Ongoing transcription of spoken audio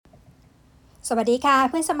สวัสดีค่ะ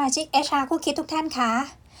เพื่อนสมาชิก HR คู่คิดทุกท่านค่ะ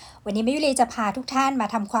วันนี้แม่ยุรีจะพาทุกท่านมา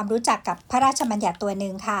ทำความรู้จักกับพระราชบัญญัติตัวห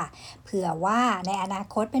นึ่งค่ะเผื่อว่าในอนา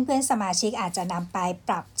คตเพื่อนๆสมาชิกอาจจะนำไปป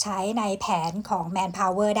รับใช้ในแผนของ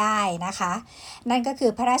Manpower ได้นะคะนั่นก็คื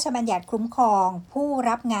อพระราชบัญญัติคุ้มครองผู้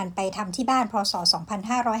รับงานไปทำที่บ้านพ.ศ.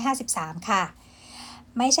 2553 ค่ะ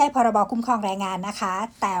ไม่ใช่พรบคุ้มครองแรงงานนะคะ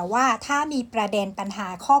แต่ว่าถ้ามีประเด็นปัญหา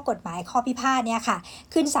ข้อกฎหมายข้อพิพาทเนี่ยค่ะ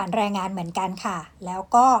ขึ้นศาลแรงงานเหมือนกันค่ะแล้ว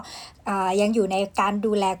ก็ยังอยู่ในการ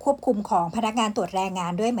ดูแลควบคุมของพนักงานตรวจแรงงา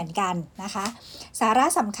นด้วยเหมือนกันนะคะสาระ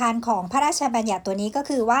สำคัญของพระราชบัญญัติตัวนี้ก็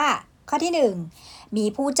คือว่าข้อที่1มี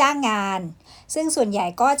ผู้จ้างงานซึ่งส่วนใหญ่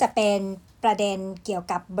ก็จะเป็นประเด็นเกี่ยว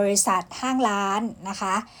กับบริษัทห้างร้านนะค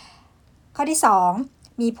ะข้อที่2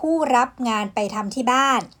มีผู้รับงานไปทำที่บ้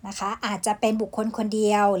านนะคะอาจจะเป็นบุคคลคนเดี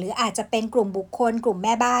ยวหรืออาจจะเป็นกลุ่มบุคคลกลุ่มแ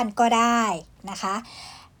ม่บ้านก็ได้นะคะ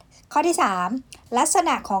ข้อที่3ลักษณ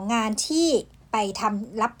ะของงานที่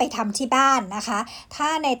รับไปทำที่บ้านนะคะถ้า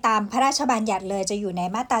ในตามพระราชบัญญัติเลยจะอยู่ใน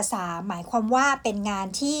มาตรา3หมายความว่าเป็นงาน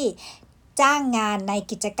ที่จ้างงานใน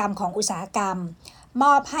กิจกรรมของอุตสาหกรรมม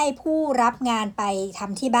อบให้ผู้รับงานไปท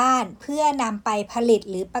ำที่บ้านเพื่อนำไปผลิต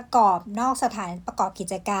หรือประกอบนอกสถานประกอบกิ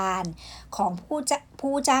จการของ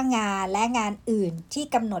ผู้จ้างงานและงานอื่นที่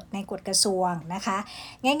กำหนดในกฎกระทรวงนะคะ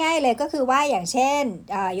ง่ายๆเลยก็คือว่าอย่างเช่น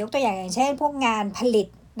ยกตัวอย่างเช่นพวกงานผลิต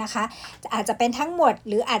นะคะอาจจะเป็นทั้งหมด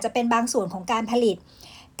หรืออาจจะเป็นบางส่วนของการผลิต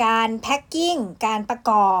การแพ็คกิ้งการประ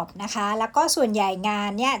กอบนะคะแล้วก็ส่วนใหญ่งาน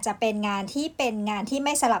เนี่ยจะเป็นงานที่ไ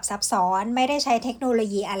ม่สลับซับซ้อนไม่ได้ใช้เทคโนโล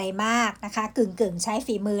ยีอะไรมากนะคะกึ่งใช้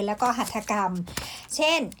ฝีมือแล้วก็หัตถกรรมเ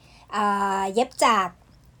ช่นเย็บจาก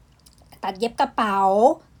ตัดเย็บกระเป๋า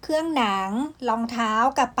เครื่องหนังรองเท้า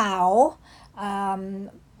กระเป๋า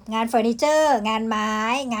งานเฟอร์นิเจอร์งานไม้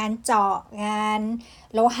งานเจาะงาน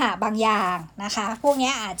โลหะบางอย่างนะคะพวก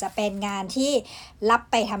นี้อาจจะเป็นงานที่รับ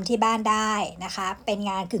ไปทำที่บ้านได้นะคะเป็น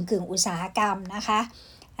งานกึ่งอุตสาหกรรมนะคะ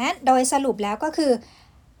โดยสรุปแล้วก็คือ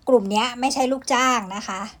กลุ่มนี้ไม่ใช่ลูกจ้างนะค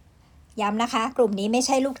ะย้ำนะคะกลุ่มนี้ไม่ใ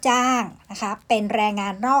ช่ลูกจ้างนะคะเป็นแรงงา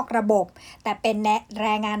นนอกระบบแต่เป็นแร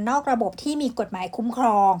งงานนอกระบบที่มีกฎหมายคุ้มคร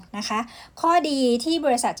องนะคะข้อดีที่บ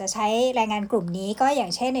ริษัทจะใช้แรงงานกลุ่มนี้ก็อย่า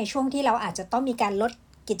งเช่นในช่วงที่เราอาจจะต้องมีการลด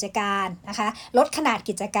กิจการนะคะลดขนาด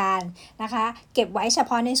กิจการนะคะเก็บไว้เฉพ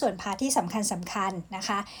าะในส่วนพาร์ทที่สำคัญนะค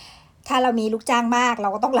ะถ้าเรามีลูกจ้างมากเรา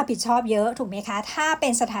ก็ต้องรับผิดชอบเยอะถูกไหมคะถ้าเป็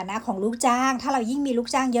นสถานะของลูกจ้างถ้าเรายิ่งมีลูก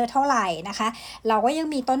จ้างเยอะเท่าไหร่นะคะเราก็ยัง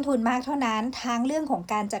มีต้นทุนมากเท่านั้นทั้งเรื่องของ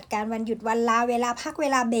การจัดการวันหยุดวันลาเวลาพักเว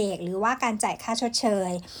ลาเบรกหรือว่าการจ่ายค่าชดเช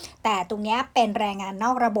ยแต่ตรงนี้เป็นแรงงานน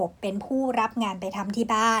อกระบบเป็นผู้รับงานไปทำที่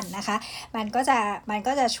บ้านนะคะมัน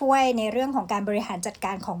ก็จะช่วยในเรื่องของการบริหารจัดก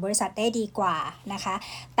ารของบริษัทได้ดีกว่านะคะ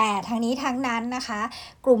แต่ทั้งนี้ทั้งนั้นนะคะ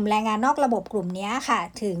กลุ่มแรงงานนอกระบบกลุ่มนี้ค่ะ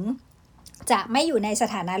ถึงจะไม่อยู่ในส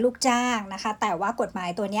ถานะลูกจ้างนะคะแต่ว่ากฎหมาย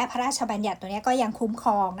ตัวนี้พระราชบัญญัติตัวนี้ก็ยังคุ้มคร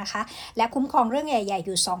องนะคะและคุ้มครองเรื่องใหญ่ๆอ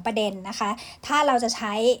ยู่2ประเด็นนะคะถ้าเราจะใ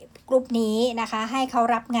ช้กลุ่มนี้นะคะให้เขา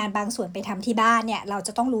รับงานบางส่วนไปทำที่บ้านเนี่ยเราจ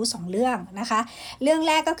ะต้องรู้2เรื่องนะคะเรื่องแ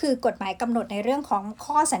รกก็คือกฎหมายกำหนดในเรื่องของ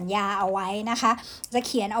ข้อสัญญาเอาไว้นะคะจะเ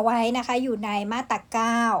ขียนเอาไว้นะคะอยู่ในมาตร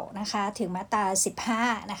า9นะคะถึงมาตรา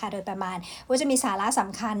15นะคะโดยประมาณว่าจะมีสาระส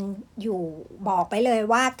ำคัญอยู่บอกไปเลย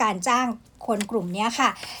ว่าการจ้างคนกลุ่มนี้ค่ะ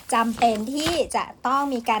จำเป็นที่จะต้อง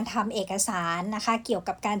มีการทำเอกสารนะคะเกี่ยว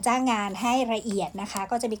กับการจ้างงานให้ละเอียดนะคะ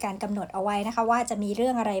ก็จะมีการกำหนดเอาไว้นะคะว่าจะมีเรื่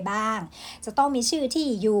องอะไรบ้างจะต้องมีชื่อที่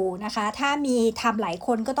อยู่นะคะถ้ามีทำหลายค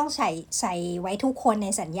นก็ต้องใส่ไว้ทุกคนใน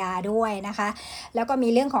สัญญาด้วยนะคะแล้วก็มี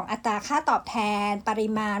เรื่องของอัตราค่าตอบแทนปริ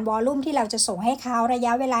มาณวอลลุ่มที่เราจะส่งให้เขาระย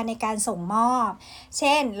ะเวลาในการส่งมอบเ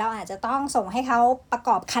ช่นเราอาจจะต้องส่งให้เขาประก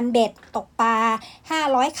อบคันเบ็ดตกปลา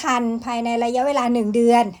500คันภายในระยะเวลา1เดื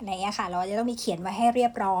อนอะไรอย่างเงี้ยค่ะเราจะต้องมีเขียนไว้ให้เรีย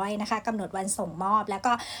บร้อยนะคะกำหนดวันส่งมอบแล้ว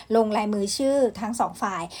ก็ลงลายมือชื่อทั้ง2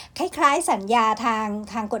ฝ่ายคล้ายๆสัญญา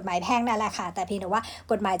ทางกฎหมายแพ่งนั่นแหละค่ะแต่เพียงแต่ว่า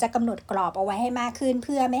กฎหมายจะกำหนดกรอบเอาไว้ให้มากขึ้นเ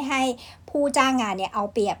พื่อไม่ให้ผู้จ้างงานเนี่ยเอา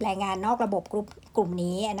เปรียบแรงงานนอกระบบกลุ่ม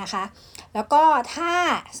นี้นะคะแล้วก็ถ้า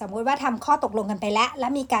สมมุติว่าทำข้อตกลงกันไปแล้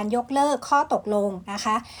วมีการยกเลิกข้อตกลงนะค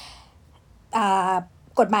ะ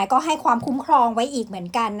กฎหมายก็ให้ความคุ้มครองไว้อีกเหมือน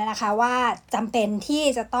กันนะคะว่าจำเป็นที่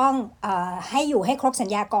จะต้องให้อยู่ให้ครบสัญ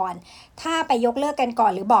ญาก่อนถ้าไปยกเลิกกันก่อ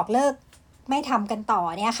นหรือบอกเลิกไม่ทำกันต่อ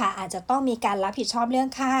เนี่ยค่ะอาจจะต้องมีการรับผิดชอบเรื่อง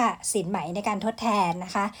ค่าสินไหมในการทดแทนน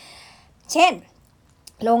ะคะเช่น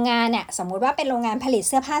โรงงานเนี่ยสมมุติว่าเป็นโรงงานผลิตเ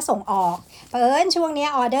สื้อผ้าส่งออกช่วงนี้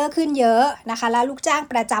ออเดอร์ขึ้นเยอะนะคะแล้วลูกจ้าง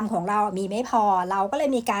ประจำของเรามีไม่พอเราก็เลย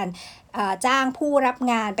มีการ จ้างผู้รับ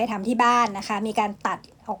งานไปทำที่บ้านนะคะมีการตัด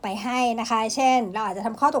ออกไปให้นะคะเช่นเราอาจจะท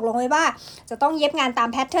ำข้อตกลงไว้ว่าจะต้องเย็บงานตาม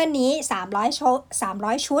แพทเทิร์นนี้300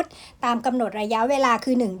 ชุดตามกำหนดระยะเวลา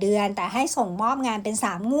คือ1เดือนแต่ให้ส่งมอบงานเป็น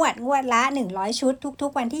3งวดละ100ชุดทุ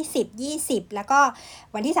กๆวันที่10 20แล้วก็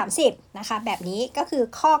วันที่30นะคะแบบนี้ก็คือ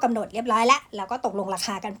ข้อกำหนดเรียบร้อยแล้วก็ตกลงราค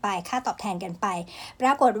ากันไปค่าตอบแทนกันไปปร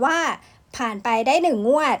ากฏว่าผ่านไปได้1ง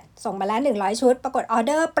วดส่งมาแล้ว100ชุดปรากฏออเ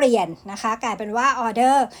ดอร์เปลี่ยนนะคะกลายเป็นว่าออเดอ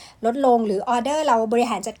ร์ลดลงหรือออเดอร์เราบริ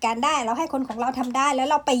หารจัดการได้เราให้คนของเราทำได้แล้ว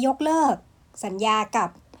เราไปยกเลิกสัญญากั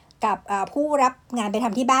บผู้รับงานไปท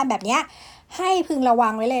ำที่บ้านแบบนี้ให้พึงระวั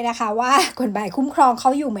งไว้เลยนะคะว่ากฎหมายคุ้มครองเขา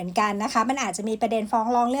อยู่เหมือนกันนะคะมันอาจจะมีประเด็นฟ้อง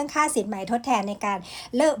ร้องเรื่องค่าสินไหมทดแทนในการ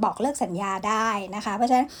บอกเลิกสัญญาได้นะคะเพรา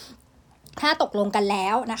ะฉะนั้นถ้าตกลงกันแล้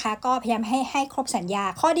วนะคะก็พยายามให้ครบสัญญา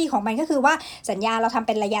ข้อดีของมันก็คือว่าสัญญาเราทำเ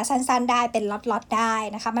ป็นระยะสั้นๆได้เป็นล็อตได้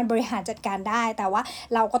นะคะมันบริหารจัดการได้แต่ว่า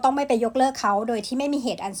เราก็ต้องไม่ไปยกเลิกเขาโดยที่ไม่มีเห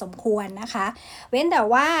ตุอันสมควรนะคะเว้นแต่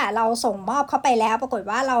ว่าเราส่งมอบเข้าไปแล้วปรากฏ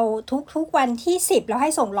ว่าเราทุกวันที่10เราใ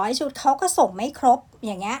ห้ส่ง100ชุดเขาก็ส่งไม่ครบ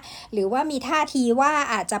อย่างเงี้ยหรือว่ามีท่าทีว่า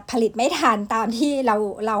อาจจะผลิตไม่ทันตามที่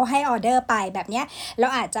เราให้ออเดอร์ไปแบบเนี้ยเรา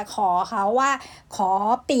อาจจะขอเขาว่าขอ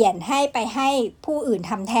เปลี่ยนไปให้ผู้อื่น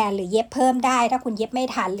ทำแทนหรือเย็บเพิ่มได้ถ้าคุณเย็บไม่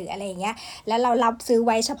ทันหรืออะไรอย่างเงี้ยแล้วเรารับซื้อไ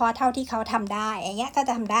ว้เฉพาะเท่าที่เขาทำได้อย่างเงี้ยก็จ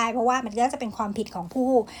ะทำได้เพราะว่ามันก็จะเป็นความผิดของผู้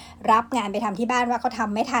รับงานไปทำที่บ้านว่าเขาท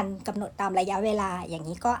ำไม่ทันกำหนดตามระยะเวลาอย่าง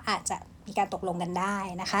นี้ก็อาจจะมีการตกลงกันได้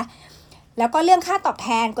นะคะแล้วก็เรื่องค่าตอบแท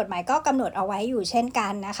นกฎหมายก็กำหนดเอาไว้อยู่เช่นกั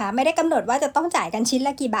นนะคะไม่ได้กำหนดว่าจะต้องจ่ายกันชิ้นล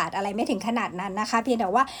ะกี่บาทอะไรไม่ถึงขนาดนั้นนะคะเพียงแต่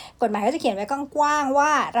ว่ากฎหมายก็จะเขียนไว้กว้างๆว่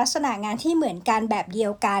าลักษณะงานที่เหมือนกันแบบเดีย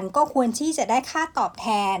วกันก็ควรที่จะได้ค่าตอบแท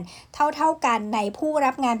นเท่ากันในผู้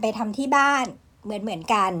รับงานไปทำที่บ้านเหมือน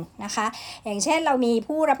กันนะคะอย่างเช่นเรามี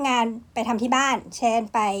ผู้รับงานไปทำที่บ้านเช่น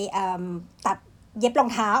ไปตัดเย็บรอง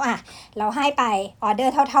เท้าเราให้ไปออเดอ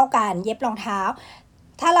ร์เท่ากันเย็บรองเท้า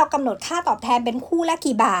ถ้าเรากำหนดค่าตอบแทนเป็นคู่ละ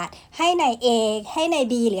กี่บาทให้ใน A ให้ใน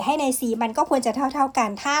B หรือให้ใน C มันก็ควรจะเท่ากัน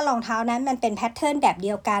ถ้ารองเท้านั้นมันเป็นแพทเทิร์นแบบเ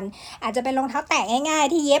ดียวกันอาจจะเป็นรองเท้าแตะง่าย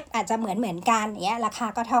ๆที่เย็บอาจจะเหมือนกันอย่างเงี้ยราคา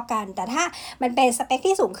ก็เท่ากันแต่ถ้ามันเป็นสเปค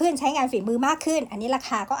ที่สูงขึ้นใช้งานฝีมือมากขึ้นอันนี้รา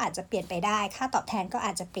คาก็อาจจะเปลี่ยนไปได้ค่าตอบแทนก็อ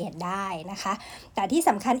าจจะเปลี่ยนได้นะคะแต่ที่ส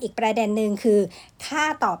ำคัญอีกประเด็นหนึ่งคือค่า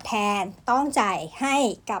ตอบแทนต้องจ่ายให้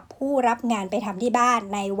กับผู้รับงานไปทำที่บ้าน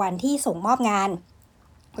ในวันที่ส่งมอบงาน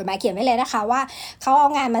กฎหมายเขียนไว้เลยนะคะว่าเขาเอา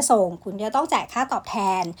งานมาส่งคุณจะต้องจ่ายค่าตอบแท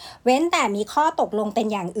นเว้นแต่มีข้อตกลงเป็น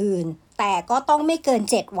อย่างอื่นแต่ก็ต้องไม่เกิน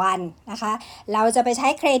7วันนะคะเราจะไปใช้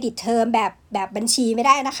เครดิตเทอมแบบบัญชีไม่ไ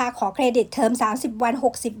ด้นะคะขอเครดิตเทอม30วัน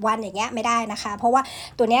60วันอย่างเงี้ยไม่ได้นะคะเพราะว่า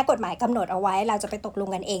ตัวนี้กฎหมายกำหนดเอาไว้เราจะไปตกลง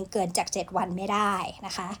กันเองเกินจาก7วันไม่ได้น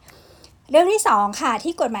ะคะเรื่องที่2ค่ะ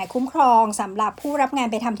ที่กฎหมายคุ้มครองสำหรับผู้รับงาน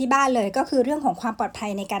ไปทำที่บ้านเลยก็คือเรื่องของความปลอดภั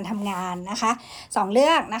ยในการทำงานนะคะ2เรื่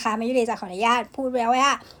องนะคะไม่ยุติจะขออนุญาตพูดไว้ว่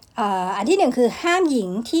าอันที่1คือห้ามหญิง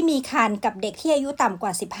ที่มีครรภ์กับเด็กที่อายุต่ำกว่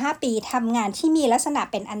า15ปีทำงานที่มีลักษณะ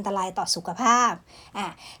เป็นอันตรายต่อสุขภาพ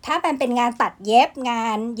ถ้าเป็นงานตัดเย็บงา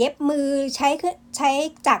นเย็บมือใช้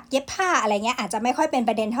จักรเย็บผ้าอะไรเงี้ยอาจจะไม่ค่อยเป็นป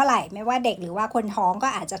ระเด็นเท่าไหร่ไม่ว่าเด็กหรือว่าคนท้องก็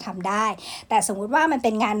อาจจะทำได้แต่สมมุติว่ามันเ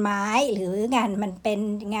ป็นงานไม้หรืองานมันเป็น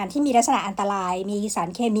งานที่มีลักษณะอันตรายมีสาร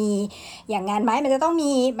เคมีอย่างงานไม้มันจะต้อง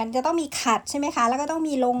มีขัดใช่ไหมคะแล้วก็ต้อง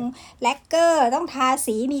มีลงแลกเกอร์ต้องทา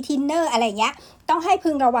สีมีทินเนอร์อะไรเงี้ยต้องให้พึ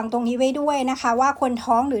งระวังตรงนี้ไว้ด้วยนะคะว่าคน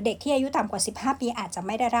ท้องหรือเด็กที่อายุต่ำกว่า15ปีอาจจะไ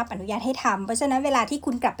ม่ได้รับอนุญาตให้ทำเพราะฉะนั้นเวลาที่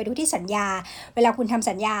คุณกลับไปดูที่สัญญาเวลาคุณทำ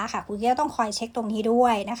สัญญาค่ะคุณก็ต้องคอยเช็คตรงนี้ด้ว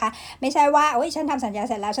ยนะคะไม่ใช่ว่าโอ๊ยฉันทำสัญญาเ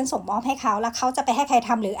สร็จแล้วฉันส่งมอบให้เขาแล้วเขาจะไปให้ใครท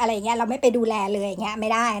ำหรืออะไรเงี้ยเราไม่ไปดูแลเลยอย่างเงี้ยไม่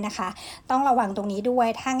ได้นะคะต้องระวังตรงนี้ด้วย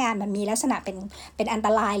ถ้างานมันมีลักษณะเป็นอันต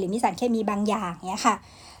รายหรือมีสารเคมีบางอย่างเงี้ยค่ะ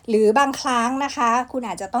หรือบางครั้งนะคะคุณอ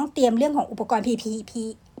าจจะต้องเตรียมเรื่องของอุปกรณ์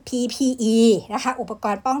PPE นะคะอุปก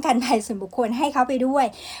รณ์ป้องกันภัยส่วนบุคคลให้เขาไปด้วย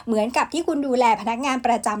เหมือนกับที่คุณดูแลพนักงานป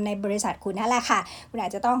ระจำในบริษัทคุณนั่นแหละค่ะคุณอา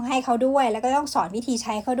จจะต้องให้เขาด้วยแล้วก็ต้องสอนวิธีใ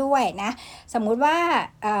ช้เขาด้วยนะสมมุติว่า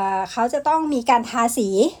เขาจะต้องมีการทา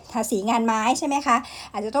สีงานไม้ใช่ไหมคะ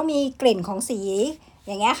อาจจะต้องมีกลิ่นของสีอ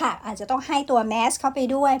ย่างเงี้ยค่ะอาจจะต้องให้ตัวแมสเข้าไป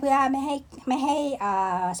ด้วยเพื่อไม่ให้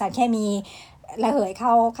สารเคมีระเหยเ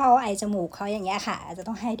ข้าไอจมูกเขาอย่างเงี้ยค่ะอาจจะ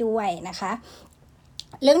ต้องให้ด้วยนะคะ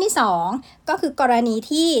เรื่องที่2ก็คือกรณี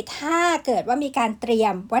ที่ถ้าเกิดว่ามีการเตรีย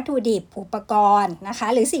มวัตถุดิบอุปกรณ์นะคะ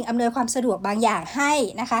หรือสิ่งอำนวยความสะดวกบางอย่างให้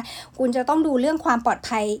นะคะคุณจะต้องดูเรื่องความปลอด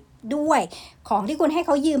ภัยด้วยของที่คุณให้เข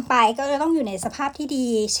ายืมไปก็จะต้องอยู่ในสภาพที่ดี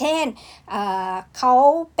เช่นเขา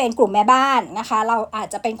เป็นกลุ่มแม่บ้านนะคะเราอาจ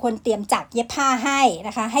จะเป็นคนเตรียมจักรเย็บผ้าให้น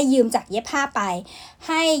ะคะให้ยืมจักรเย็บผ้าไปใ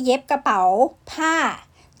ห้เย็บกระเป๋าผ้า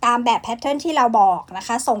ตามแบบแพทเทิร์นที่เราบอกนะค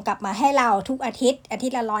ะส่งกลับมาให้เราทุกอาทิตย์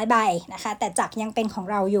ละ100 ใบนะคะแต่จักรยังเป็นของ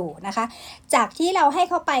เราอยู่นะคะจักรที่เราให้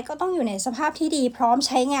เขาไปก็ต้องอยู่ในสภาพที่ดีพร้อมใ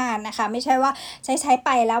ช้งานนะคะไม่ใช่ว่าใช้ไป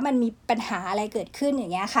แล้วมันมีปัญหาอะไรเกิดขึ้นอย่า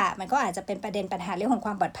งเงี้ยค่ะมันก็อาจจะเป็นประเด็นปัญหาเรื่องของค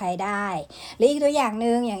วามปลอดภัยได้หรืออีกตัวอย่างห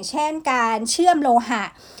นึ่งอย่างเช่นการเชื่อมโลหะ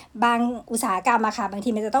บางอุตสาหกรรมอะค่ะบางที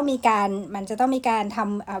มันจะต้องมีการท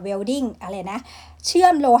ำเวลดิ้งอะไรนะเชื่อ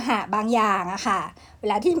มโลหะบางอย่างอะค่ะเว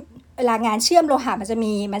ลางานเชื่อมโลหะมันจ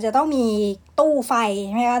ะต้องมีตู้ไฟใ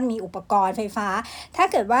ช่ไหมคะมีอุปกรณ์ไฟฟ้าถ้า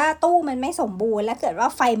เกิดว่าตู้มันไม่สมบูรณ์และเกิดว่า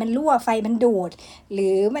ไฟมันรั่วไฟมันดูดหรื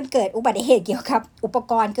อมันเกิดอุบัติเหตุเกี่ยวกับอุป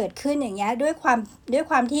กรณ์เกิดขึ้นอย่างเงี้ยด้วยค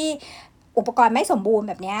วามที่อุปกรณ์ไม่สมบูรณ์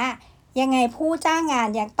แบบเนี้ยยังไงผู้จ้างงาน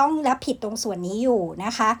ยังต้องรับผิดตรงส่วนนี้อยู่น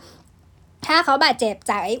ะคะถ้าเขาบาดเจ็บ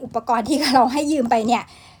จากไอ้อุปกรณ์ที่เราให้ยืมไปเนี่ย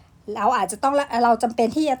เราจำเป็น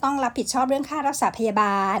ที่จะต้องรับผิดชอบเรื่องค่ารักษาพยาบ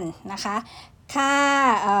าลนะคะค่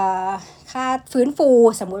าฟื้นฟู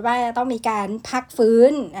สมมุติว่าต้องมีการพักฟื้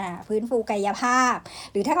นฟูกายภาพ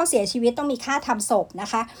หรือถ้าเขาเสียชีวิตต้องมีค่าทำศพนะ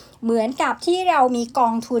คะเหมือนกับที่เรามีกอ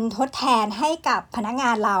งทุนทดแทนให้กับพนักง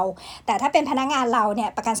านเราแต่ถ้าเป็นพนักงานเราเนี่ย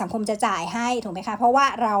ประกันสังคมจะจ่ายให้ถูกไหมคะเพราะว่า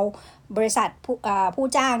เราบริษัทผู้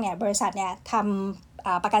จ้างเนี่ยบริษัทเนี่ยท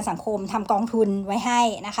ำประกันสังคมทำกองทุนไว้ให้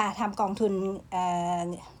นะคะทำกองทุน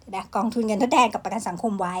กองทุนเงินทดแทนกับประกันสังค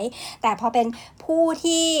มไว้แต่พอเป็นผู้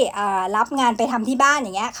ที่รับงานไปทำที่บ้านอ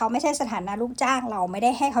ย่างเงี้ยเขาไม่ใช่สถานะลูกจ้างเราไม่ได้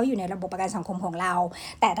ให้เขาอยู่ในระบบประกันสังคมของเรา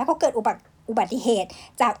แต่ถ้าเขาเกิดอุบัติเหตุ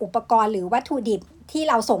จากอุปกรณ์หรือวัตถุดิบที่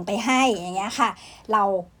เราส่งไปให้อย่างเงี้ยค่ะเรา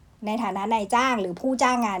ในฐานะนายจ้างหรือผู้จ้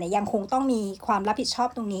างงานเนี่ยยังคงต้องมีความรับผิดชอบ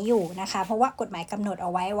ตรงนี้อยู่นะคะเพราะว่ากฎหมายกำหนดเอ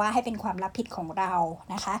าไว้ว่าให้เป็นความรับผิดของเรา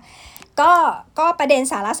นะคะก็ประเด็น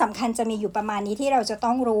สาระสำคัญจะมีอยู่ประมาณนี้ที่เราจะ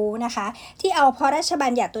ต้องรู้นะคะที่เอาพระราชบั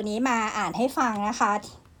ญญัติตัวนี้มาอ่านให้ฟังนะคะ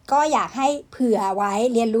ก็อยากให้เผื่อไว้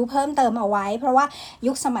เรียนรู้เพิ่มเติมเอาไว้เพราะว่า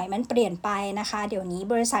ยุคสมัยมันเปลี่ยนไปนะคะเดี๋ยวนี้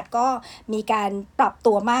บริษัทก็มีการปรับ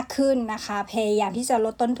ตัวมากขึ้นนะคะพยายามที่จะล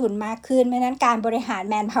ดต้นทุนมากขึ้นเพราะฉะนั้นการบริหาร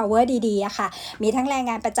manpower ดีๆอะค่ะมีทั้งแรง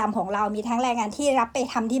งานประจำของเรามีทั้งแรงงานที่รับไป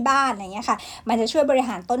ทำที่บ้านอะไรเงี้ยค่ะมันจะช่วยบริห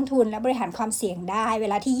ารต้นทุนและบริหารความเสี่ยงได้เว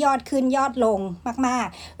ลาที่ยอดขึ้นยอดลงมาก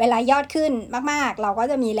ๆเวลายอดขึ้นมากๆเราก็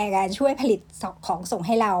จะมีแรงงานช่วยผลิตของส่งใ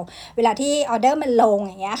ห้เราเวลาที่ออเดอร์มันลง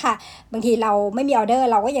อย่างเงี้ยค่ะบางทีเราไม่มีออเดอร์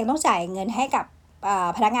เราก็ยังต้องจ่ายเงินให้กับ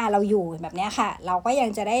พนักงานเราอยู่แบบนี้ค่ะเราก็ยัง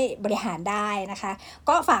จะได้บริหารได้นะคะ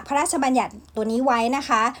ก็ฝากพระราชบัญญัติตัวนี้ไว้นะ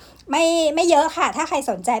คะไม่เยอะค่ะถ้าใคร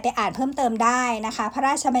สนใจไปอ่านเพิ่มเติมได้นะคะพระร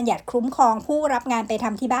าชบัญญัติคุ้มครองผู้รับงานไปท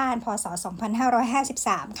ำที่บ้านพ.ศ.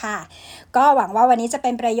 2553ค่ะก็หวังว่าวันนี้จะเ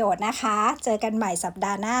ป็นประโยชน์นะคะเจอกันใหม่สัปด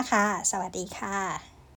าห์หน้าค่ะสวัสดีค่ะ